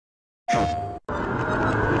First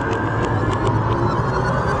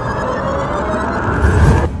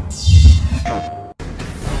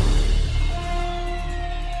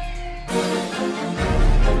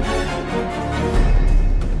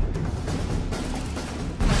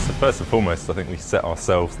and foremost, I think we set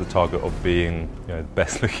ourselves the target of being the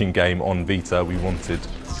best looking game on Vita. We wanted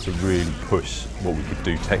to really push what we could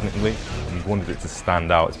do technically. We wanted it to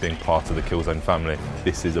stand out as being part of the Killzone family.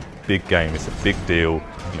 This is a big game, it's a big deal,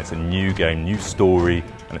 and it's a new game, new story,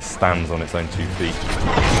 and it stands on its own 2 feet.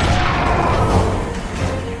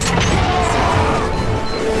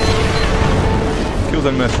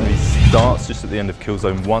 Killzone Mercenary starts just at the end of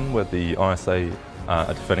Killzone 1, where the ISA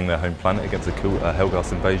are defending their home planet against a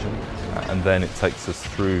Helghast invasion, and then it takes us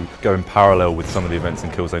through, going parallel with some of the events in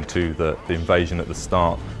Killzone 2, the invasion at the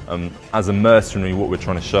start. As a mercenary, what we're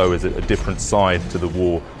trying to show is a different side to the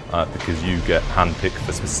war, because you get handpicked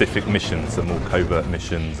for specific missions, and more covert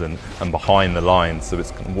missions, and behind the lines, so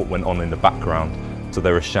it's what went on in the background. So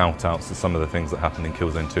there are shout outs to some of the things that happened in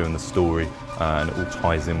Killzone 2 and the story, and it all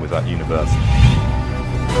ties in with that universe.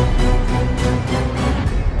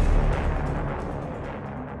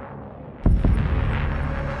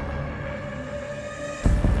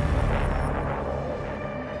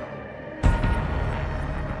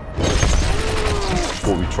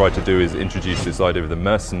 What we've tried to do is introduce this idea of the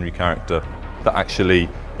mercenary character that actually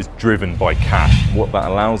is driven by cash. What that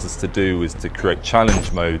allows us to do is to create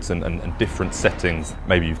challenge modes and different settings.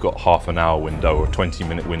 Maybe you've got half an hour window or a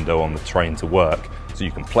 20-minute window on the train to work, so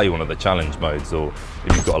you can play one of the challenge modes, or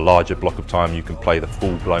if you've got a larger block of time, you can play the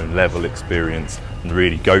full-blown level experience and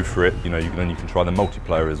really go for it. Then you can try the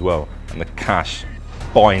multiplayer as well. And the cash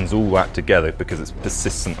binds all that together because it's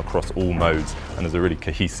persistent across all modes, and there's a really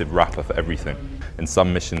cohesive wrapper for everything. In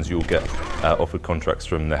some missions you'll get offered contracts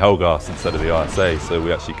from the Helghast instead of the ISA, so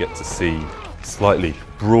we actually get to see a slightly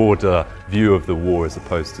broader view of the war as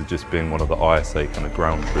opposed to just being one of the ISA kind of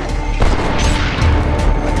ground troops.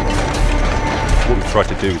 What we've tried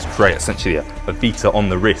to do is create essentially a Vita on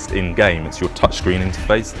the wrist in-game. It's your touchscreen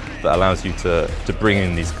interface that allows you to bring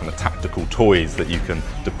in these kind of tactical toys that you can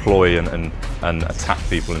deploy and attack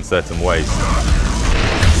people in certain ways.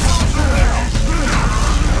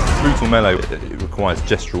 Brutal melee, it requires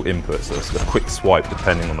gestural input, so it's a quick swipe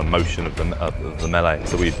depending on the motion of the melee.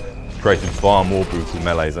 So we've created far more brutal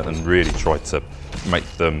melees and really tried to make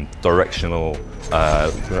them directionally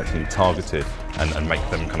targeted and make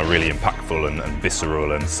them kind of really impactful and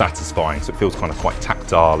visceral and satisfying. So it feels kind of quite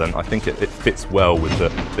tactile, and I think it fits well with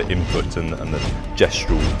the input and the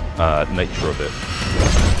gestural nature of it.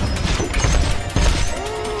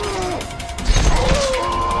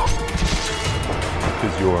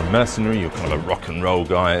 Because you're a mercenary, you're kind of a rock and roll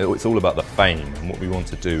guy, it's all about the fame, and what we want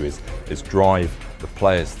to do is drive the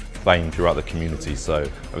players' fame throughout the community. So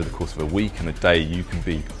over the course of a week and a day you can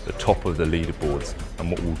be the top of the leaderboards, and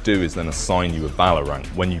what we'll do is then assign you a valor rank.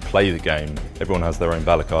 When you play the game, everyone has their own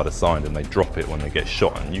valor card assigned, and they drop it when they get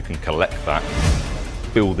shot, and you can collect that.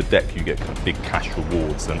 Build the deck, you get kind of big cash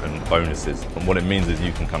rewards and bonuses, and what it means is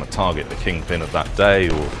you can kind of target the kingpin of that day,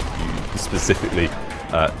 or you specifically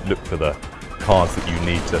look for the cards that you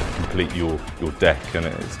need to complete your deck, and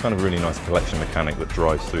it's kind of a really nice collection mechanic that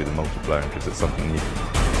drives through the multiplayer because it's something new.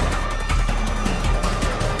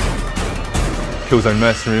 Killzone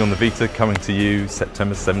Mercenary on the Vita, coming to you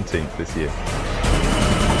September 17th this year.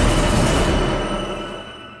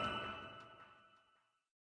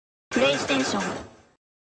 PlayStation